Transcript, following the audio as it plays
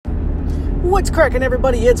What's cracking,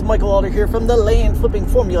 everybody? It's Michael Alder here from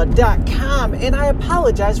thelandflippingformula.com, and I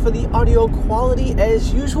apologize for the audio quality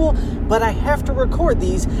as usual, but I have to record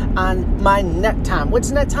these on my net time.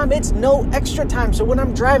 What's net time? It's no extra time, so when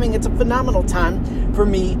I'm driving, it's a phenomenal time for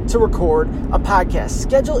me to record a podcast.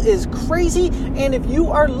 Schedule is crazy, and if you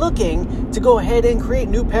are looking to go ahead and create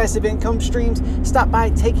new passive income streams, stop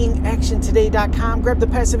by takingactiontoday.com, grab the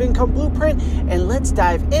passive income blueprint, and let's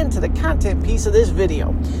dive into the content piece of this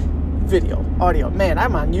video, audio. Man,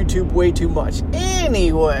 I'm on YouTube way too much.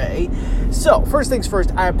 Anyway, so first things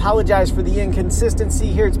first, I apologize for the inconsistency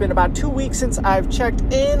here. It's been about 2 weeks since I've checked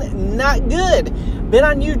in. Not good. Been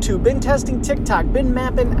on YouTube, been testing TikTok, been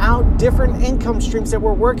mapping out different income streams that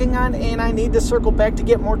we're working on, and I need to circle back to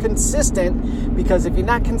get more consistent, because if you're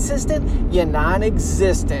not consistent, you're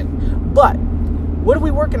non-existent. But what are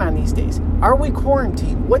we working on these days? Are we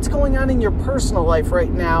quarantined? What's going on in your personal life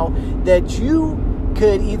right now that you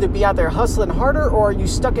could either be out there hustling harder, or are you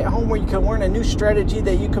stuck at home where you can learn a new strategy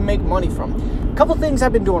that you can make money from? A couple things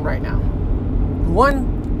I've been doing right now.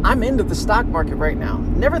 One, I'm into the stock market right now.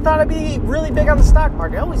 Never thought I'd be really big on the stock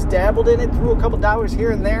market. I always dabbled in it, threw a couple dollars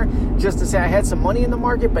here and there just to say I had some money in the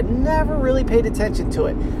market, but never really paid attention to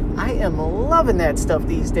it. I am loving that stuff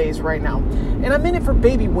these days right now. And I'm in it for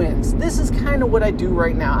baby wins. This is kind of what I do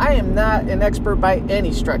right now. I am not an expert by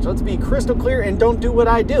any stretch. Let's be crystal clear and don't do what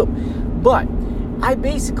I do. But I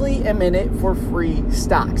basically am in it for free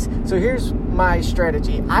stocks. So here's my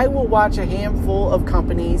strategy. I will watch a handful of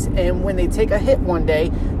companies, and when they take a hit one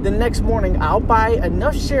day, the next morning I'll buy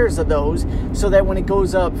enough shares of those so that when it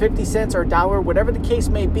goes up 50 cents or $1, whatever the case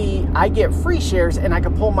may be, I get free shares and I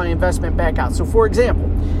can pull my investment back out. So for example,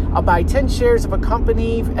 I'll buy 10 shares of a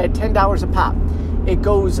company at $10 a pop. It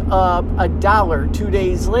goes up $1 2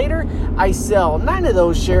 days later. I sell 9 of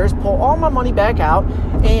those shares, pull all my money back out,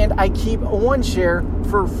 and I keep 1 share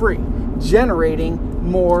for free, generating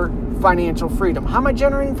more financial freedom. How am I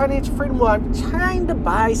generating financial freedom? Well, I'm trying to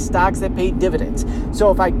buy stocks that pay dividends. So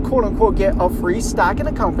if I quote unquote get a free stock in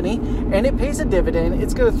a company and it pays a dividend,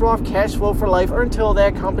 it's going to throw off cash flow for life or until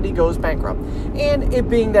that company goes bankrupt. And it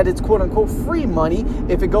being that it's quote unquote free money,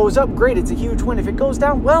 if it goes up, great, it's a huge win. If it goes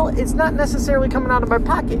down, well, it's not necessarily coming out of my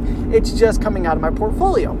pocket. It's just coming out of my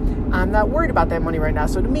portfolio. I'm not worried about that money right now.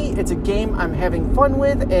 So to me, it's a game I'm having fun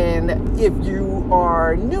with. And if you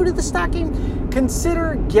are new to the stocking,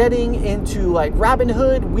 consider getting into like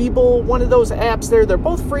Robinhood, Webull, one of those apps there. They're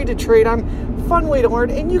both free to trade on. Fun way to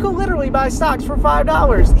learn. And you can literally buy stocks for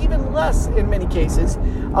 $5, even less in many cases,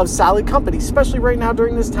 of solid companies, especially right now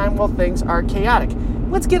during this time while things are chaotic.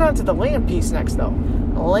 Let's get on to the land piece next, though.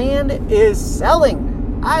 Land is selling.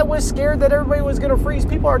 I was scared that everybody was going to freeze.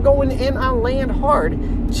 People are going in on land hard.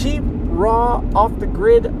 Cheap, raw,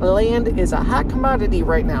 off-the-grid land is a hot commodity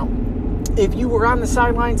right now. If you were on the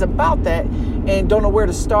sidelines about that and don't know where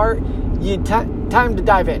to start, time to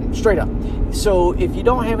dive in, straight up. So if you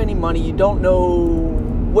don't have any money, you don't know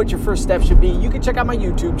what your first step should be, you can check out my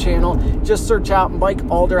YouTube channel. Just search out Mike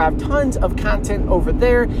Alder. I have tons of content over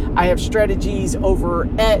there. I have strategies over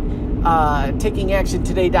at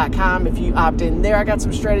takingactiontoday.com. If you opt in there, I got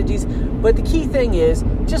some strategies. But the key thing is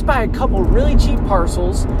just buy a couple really cheap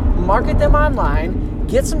parcels, market them online,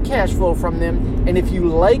 get some cash flow from them, and if you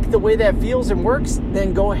like the way that feels and works,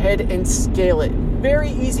 then go ahead and scale it. Very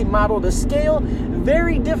easy model to scale,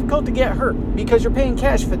 very difficult to get hurt because you're paying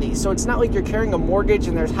cash for these. So it's not like you're carrying a mortgage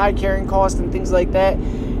and there's high carrying costs and things like that.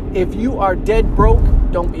 If you are dead broke,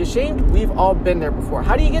 don't be ashamed. We've all been there before.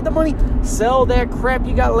 How do you get the money? Sell that crap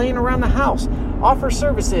you got laying around the house. Offer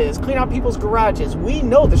services, clean out people's garages. We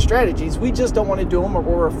know the strategies. We just don't want to do them, or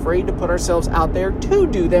we're afraid to put ourselves out there to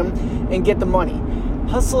do them and get the money.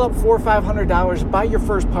 Hustle up $400 or $500, buy your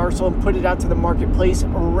first parcel and put it out to the marketplace,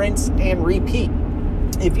 rinse and repeat.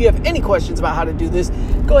 If you have any questions about how to do this,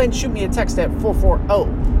 go ahead and shoot me a text at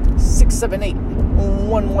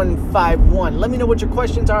 440-678-1151. Let me know what your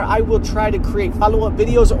questions are. I will try to create follow-up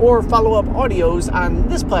videos or follow-up audios on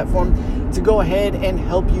this platform to go ahead and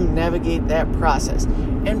help you navigate that process.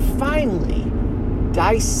 And finally,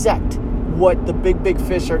 dissect what the big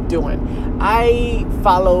fish are doing. I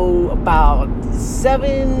follow about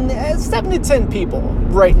 7 to 10 people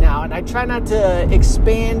right now, and I try not to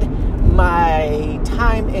expand my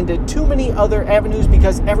time into too many other avenues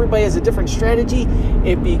because everybody has a different strategy.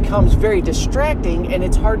 It becomes very distracting and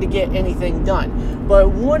it's hard to get anything done. But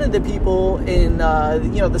one of the people in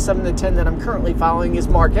the 7 to 10 that I'm currently following is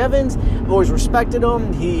Mark Evans. I've always respected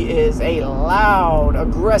him. He is a loud,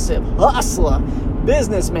 aggressive hustler,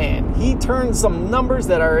 businessman. He turns some numbers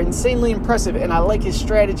that are insanely impressive, and I like his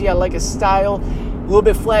strategy. I like his style. little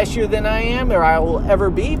bit flashier than I am or I will ever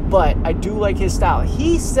be, but I do like his style.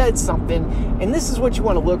 He said something, and this is what you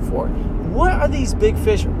want to look for. What are these big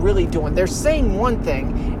fish really doing? They're saying one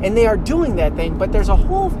thing, and they are doing that thing, but there's a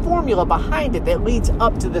whole formula behind it that leads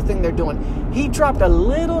up to the thing they're doing. He dropped a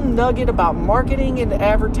little nugget about marketing and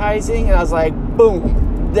advertising, and I was like,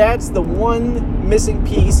 boom, that's the one missing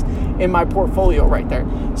piece in my portfolio right there.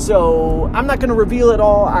 So I'm not going to reveal it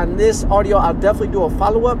all on this audio. I'll definitely do a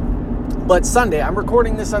follow-up. But Sunday, I'm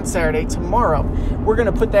recording this on Saturday. Tomorrow, we're going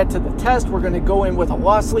to put that to the test. We're going to go in with a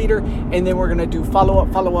loss leader, and then we're going to do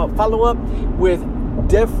follow-up with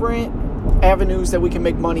different avenues that we can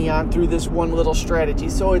make money on through this one little strategy.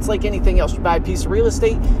 So it's like anything else. You buy a piece of real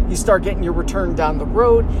estate, you start getting your return down the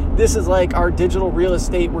road. This is like our digital real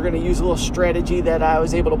estate. We're going to use a little strategy that I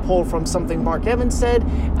was able to pull from something Mark Evans said.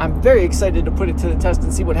 I'm very excited to put it to the test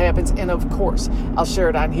and see what happens. And of course, I'll share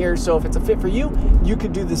it on here. So if it's a fit for you, you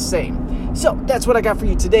could do the same. So that's what I got for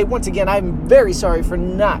you today. Once again, I'm very sorry for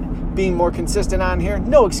not being more consistent on here.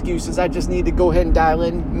 No excuses. I just need to go ahead and dial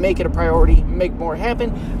in, make it a priority, make more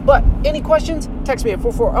happen. But any questions, text me at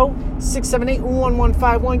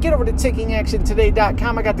 440-678-1151. Get over to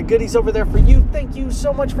takingactiontoday.com. I got the goodies over there for you. Thank you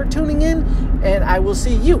so much for tuning in, and I will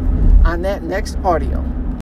see you on that next audio.